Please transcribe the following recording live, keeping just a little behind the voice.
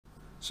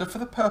So for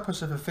the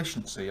purpose of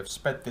efficiency, I've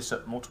sped this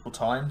up multiple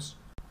times.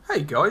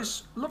 Hey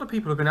guys, a lot of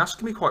people have been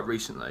asking me quite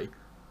recently,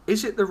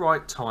 is it the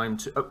right time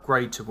to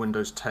upgrade to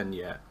Windows 10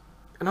 yet?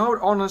 And I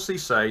would honestly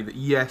say that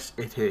yes,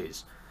 it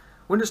is.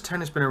 Windows 10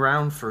 has been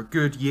around for a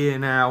good year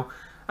now,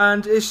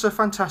 and it's a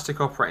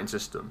fantastic operating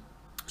system.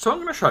 So I'm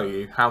going to show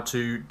you how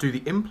to do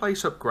the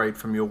in-place upgrade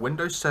from your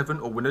Windows 7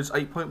 or Windows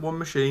 8.1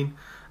 machine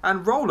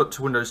and roll up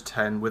to Windows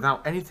 10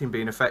 without anything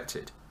being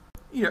affected.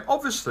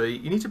 Obviously,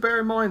 you need to bear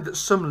in mind that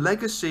some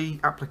legacy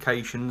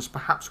applications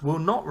perhaps will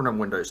not run on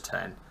Windows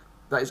 10.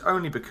 That is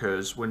only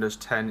because Windows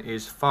 10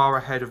 is far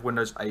ahead of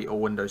Windows 8 or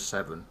Windows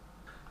 7.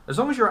 As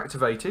long as you're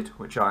activated,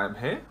 which I am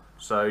here,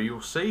 so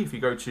you'll see if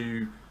you go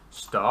to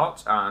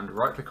Start and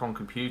right click on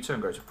Computer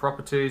and go to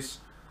Properties,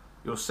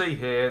 you'll see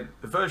here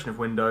the version of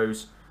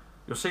Windows,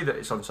 you'll see that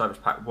it's on Service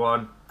Pack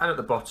 1, and at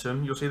the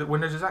bottom you'll see that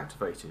Windows is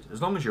activated.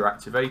 As long as you're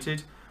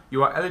activated,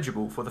 you are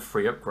eligible for the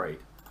free upgrade.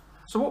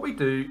 So what we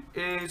do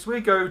is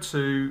we go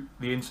to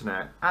the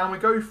internet and we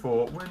go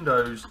for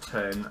Windows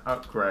 10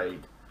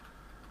 upgrade.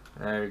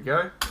 There we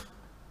go.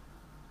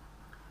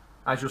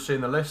 As you'll see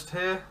in the list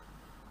here,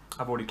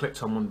 I've already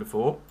clicked on one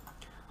before.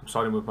 I'm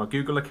signing with my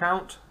Google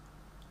account.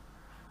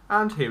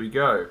 And here we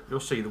go. You'll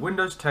see the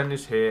Windows 10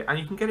 is here and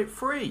you can get it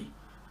free.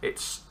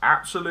 It's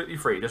absolutely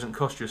free. It doesn't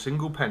cost you a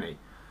single penny.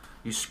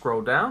 You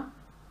scroll down,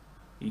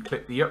 you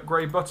click the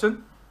upgrade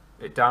button.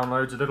 It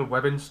downloads a little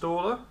web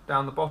installer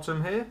down the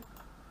bottom here.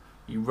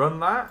 You run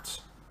that,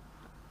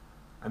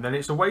 and then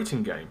it's a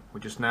waiting game. We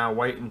just now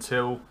wait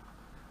until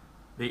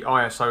the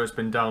ISO has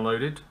been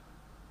downloaded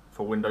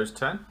for Windows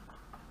 10.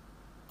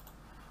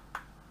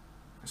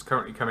 It's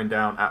currently coming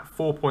down at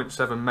 4.7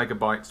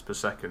 megabytes per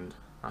second.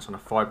 That's on a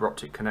fibre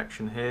optic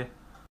connection here.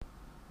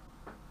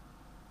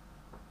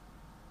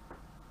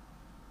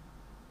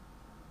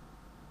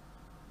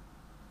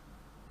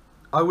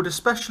 I would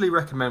especially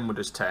recommend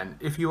Windows 10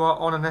 if you are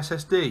on an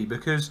SSD,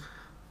 because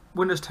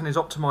Windows 10 is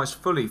optimised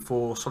fully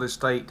for solid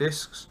state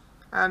disks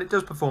and it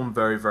does perform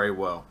very, very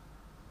well.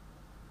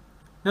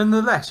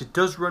 Nonetheless, it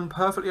does run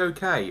perfectly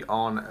okay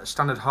on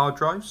standard hard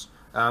drives.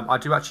 I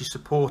do actually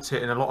support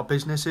it in a lot of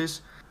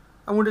businesses,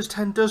 and Windows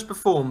 10 does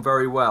perform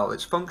very well.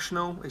 It's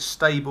functional, it's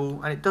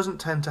stable, and it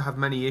doesn't tend to have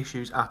many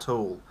issues at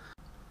all.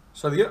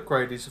 So the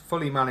upgrade is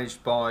fully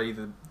managed by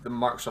the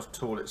Microsoft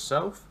tool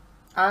itself,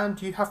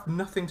 and you have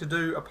nothing to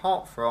do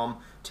apart from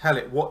tell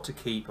it what to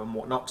keep and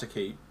what not to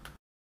keep.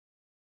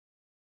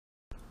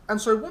 And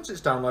so once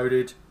it's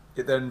downloaded,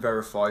 it then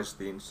verifies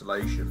the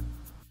installation.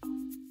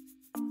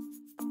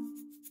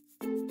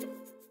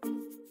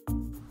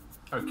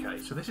 Okay,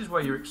 so this is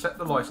where you accept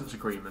the license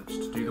agreements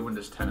to do the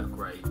Windows 10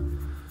 upgrade.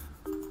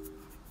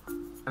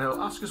 And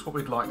it'll ask us what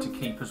we'd like to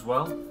keep as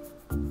well.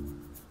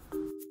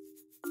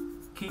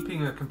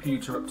 Keeping a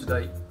computer up to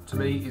date, to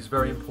me, is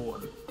very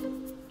important.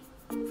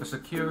 For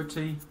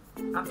security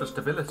and for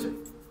stability,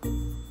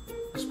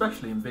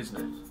 especially in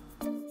business.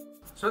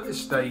 So at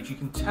this stage you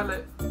can tell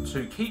it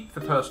to keep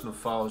the personal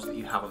files that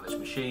you have on this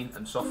machine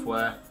and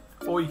software,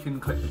 or you can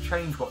click the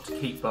change what to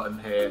keep button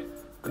here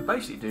and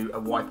basically do a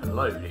wipe and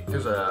load. It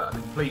does a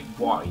complete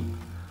wipe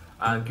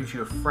and gives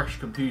you a fresh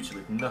computer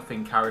with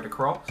nothing carried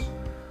across.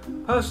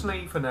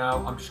 Personally, for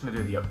now, I'm just going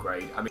to do the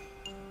upgrade.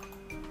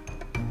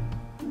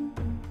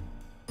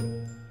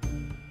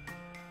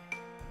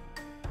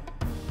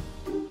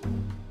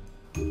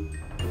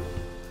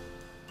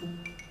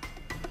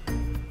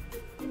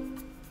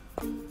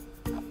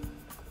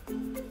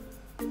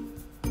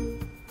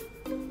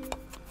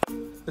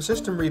 The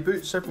system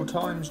reboots several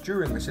times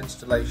during this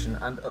installation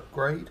and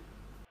upgrade.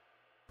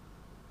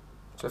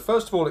 So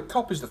first of all, it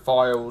copies the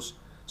files,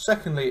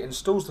 secondly it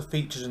installs the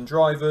features and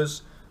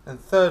drivers, and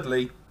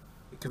thirdly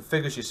it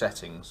configures your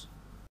settings.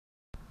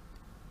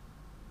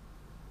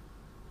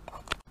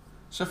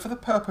 So for the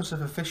purpose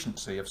of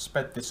efficiency, I've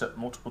sped this up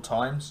multiple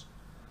times,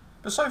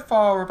 but so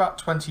far we're about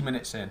 20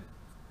 minutes in.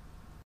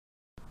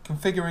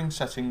 Configuring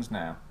settings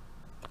now.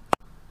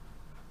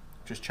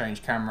 Just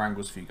change camera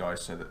angles for you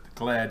guys so that the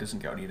glare doesn't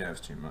get on your nerves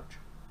too much.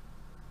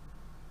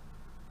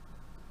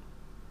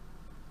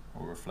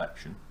 Or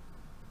reflection.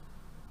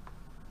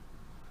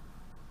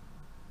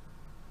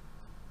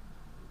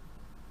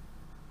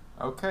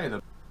 Okay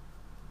then.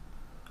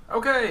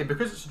 Okay,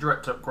 because it's a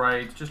direct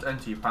upgrade, just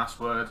enter your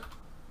password.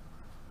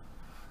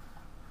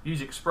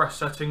 Use express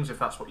settings if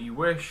that's what you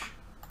wish.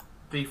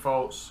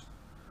 Defaults.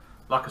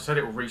 Like I said,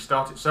 it will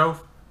restart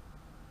itself.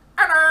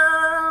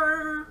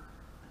 Hello!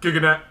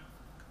 Giganet.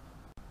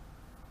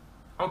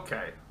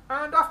 Okay,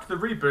 and after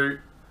the reboot,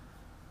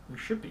 we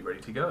should be ready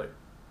to go.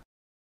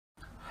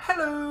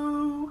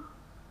 Hello!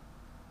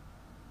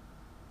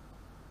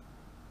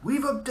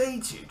 We've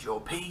updated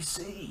your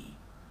PC.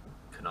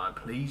 Can I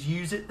please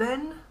use it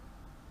then?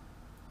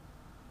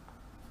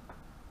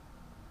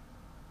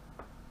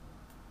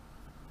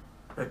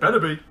 It better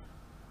be.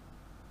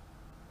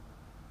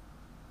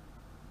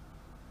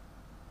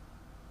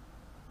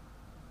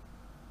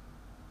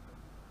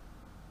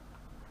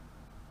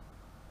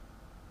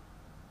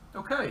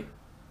 Okay,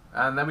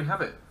 and there we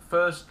have it.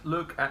 First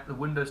look at the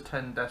Windows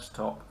 10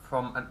 desktop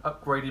from an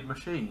upgraded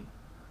machine.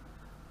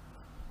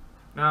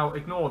 Now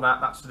ignore that,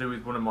 that's to do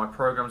with one of my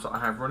programs that I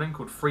have running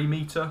called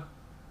FreeMeter.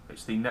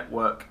 It's the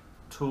network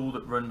tool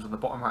that runs on the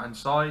bottom right hand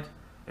side.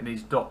 It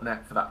needs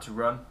 .NET for that to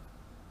run.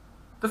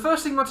 The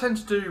first thing I tend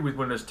to do with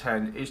Windows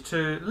 10 is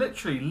to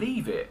literally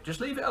leave it.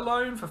 Just leave it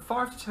alone for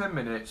 5 to 10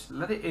 minutes,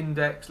 let it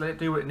index, let it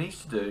do what it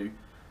needs to do.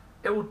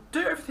 It will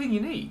do everything you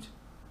need.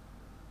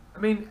 I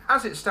mean,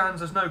 as it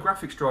stands, there's no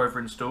graphics driver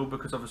installed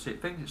because obviously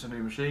it thinks it's a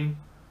new machine.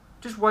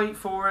 Just wait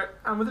for it,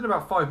 and within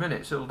about 5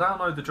 minutes it'll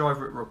download the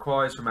driver it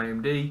requires from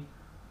AMD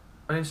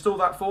and install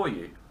that for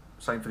you.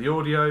 Same for the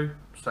audio,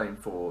 same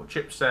for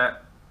chipset,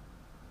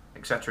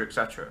 etc,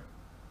 etc.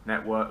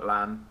 Network,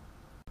 LAN.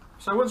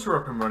 So once we're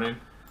up and running,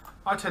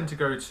 I tend to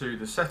go to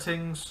the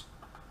settings,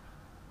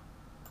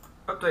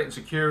 update and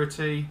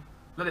security,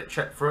 let it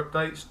check for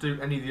updates, do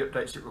any of the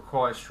updates it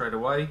requires straight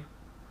away.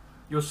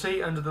 You'll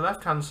see under the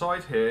left hand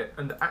side here,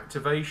 under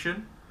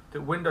activation,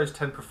 that Windows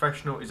 10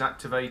 Professional is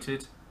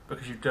activated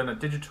because you've done a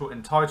digital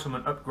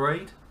entitlement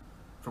upgrade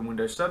from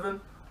Windows 7,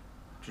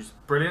 which is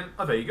brilliant.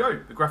 Oh, there you go,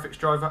 the graphics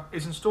driver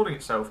is installing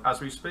itself as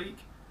we speak.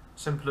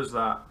 Simple as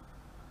that.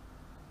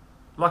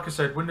 Like I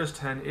said, Windows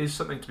 10 is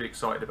something to be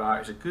excited about.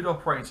 It's a good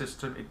operating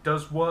system, it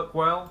does work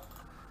well.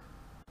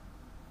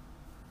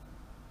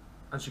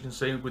 As you can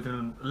see,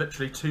 within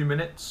literally 2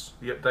 minutes,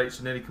 the updates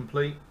are nearly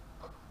complete.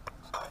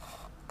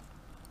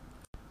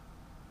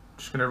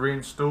 Just going to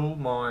reinstall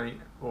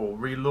or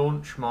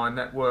relaunch my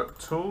network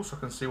tool so I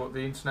can see what the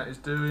internet is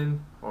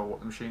doing, or what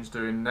the machine's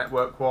doing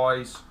network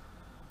wise.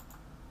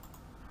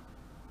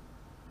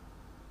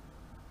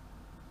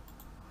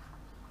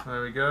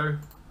 There we go.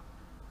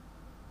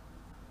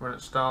 When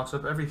it starts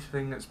up,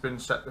 everything that's been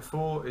set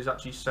before is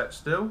actually set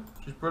still,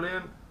 which is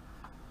brilliant.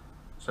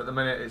 So at the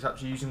minute it's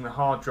actually using the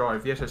hard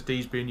drive. The SSD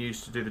is being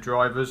used to do the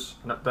drivers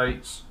and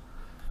updates.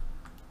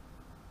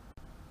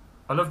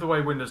 I love the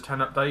way Windows 10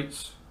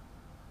 updates.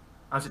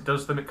 As it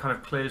does them, it kind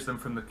of clears them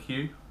from the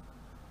queue.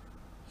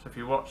 So if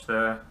you watch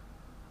there,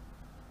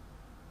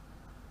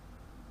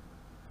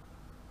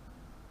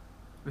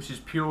 this is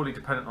purely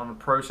dependent on the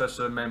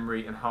processor,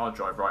 memory and hard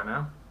drive right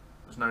now.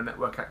 There's no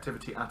network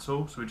activity at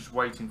all, so we're just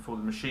waiting for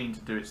the machine to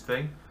do its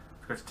thing.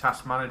 If we go to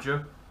Task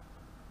Manager,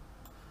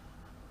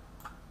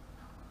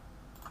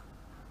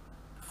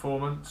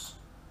 Performance,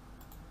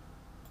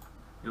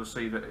 you'll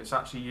see that it's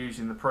actually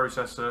using the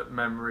processor,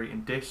 memory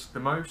and disk the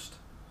most.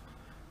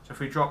 So if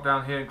we drop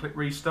down here and click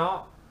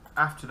Restart,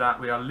 after that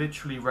we are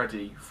literally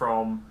ready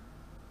from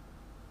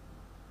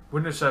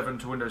Windows 7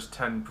 to Windows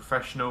 10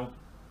 Professional.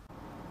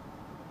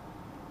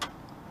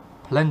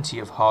 Plenty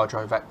of hard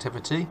drive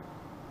activity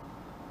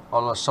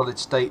on a solid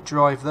state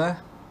drive there.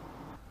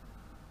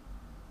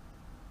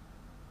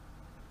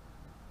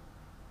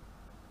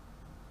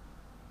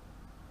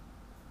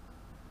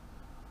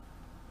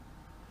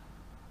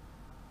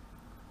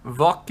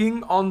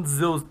 Walking on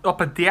those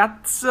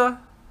updates.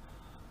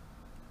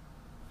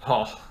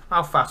 Oh,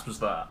 how fast was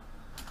that?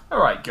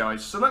 Alright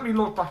guys, so let me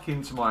log back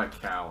into my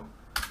account.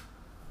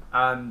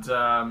 And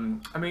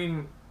I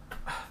mean,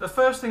 the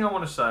first thing I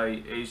want to say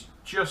is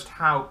just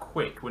how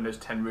quick Windows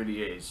 10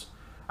 really is.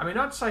 I mean,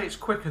 I'd say it's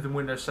quicker than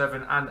Windows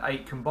 7 and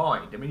 8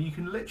 combined. I mean, you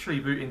can literally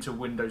boot into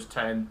Windows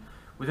 10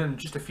 within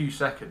just a few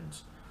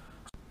seconds.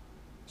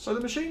 So the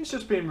machine's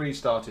just being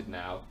restarted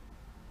now.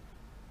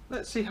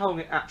 Let's see how long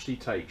it actually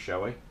takes,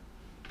 shall we?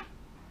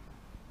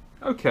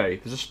 Okay,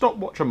 there's a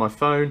stopwatch on my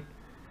phone.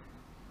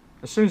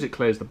 As soon as it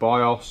clears the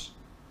BIOS,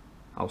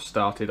 I'll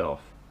start it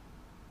off.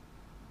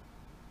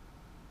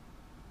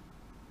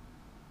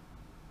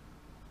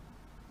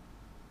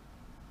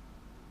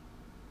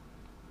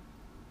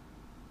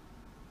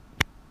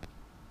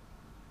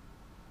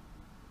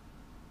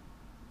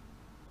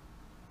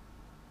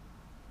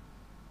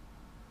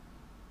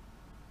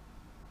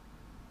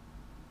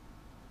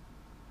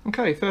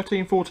 Okay,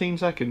 13-14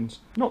 seconds.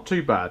 Not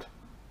too bad.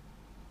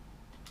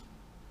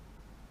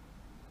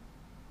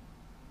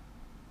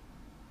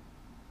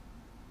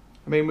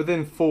 I mean,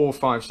 within 4 or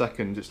 5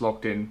 seconds it's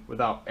logged in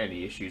without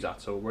any issues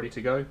at all, ready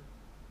to go.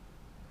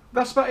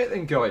 That's about it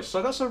then guys,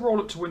 so that's a roll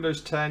up to Windows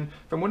 10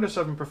 from Windows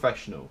 7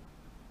 Professional.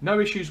 No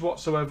issues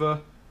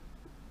whatsoever,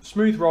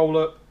 smooth roll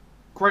up,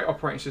 great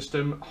operating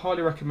system,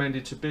 highly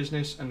recommended to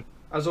business, and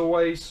as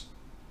always,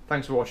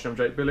 thanks for watching. I'm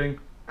Jake Billing,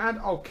 and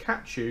I'll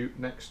catch you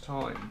next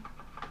time.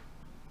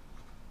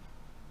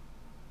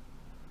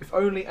 If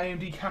only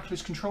AMD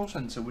Catalyst Control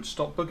Center would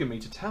stop bugging me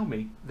to tell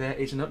me there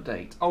is an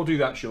update. I'll do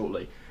that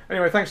shortly.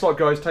 Anyway, thanks a lot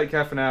guys, take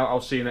care for now,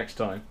 I'll see you next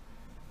time.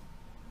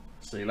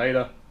 See you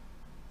later.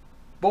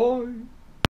 Bye.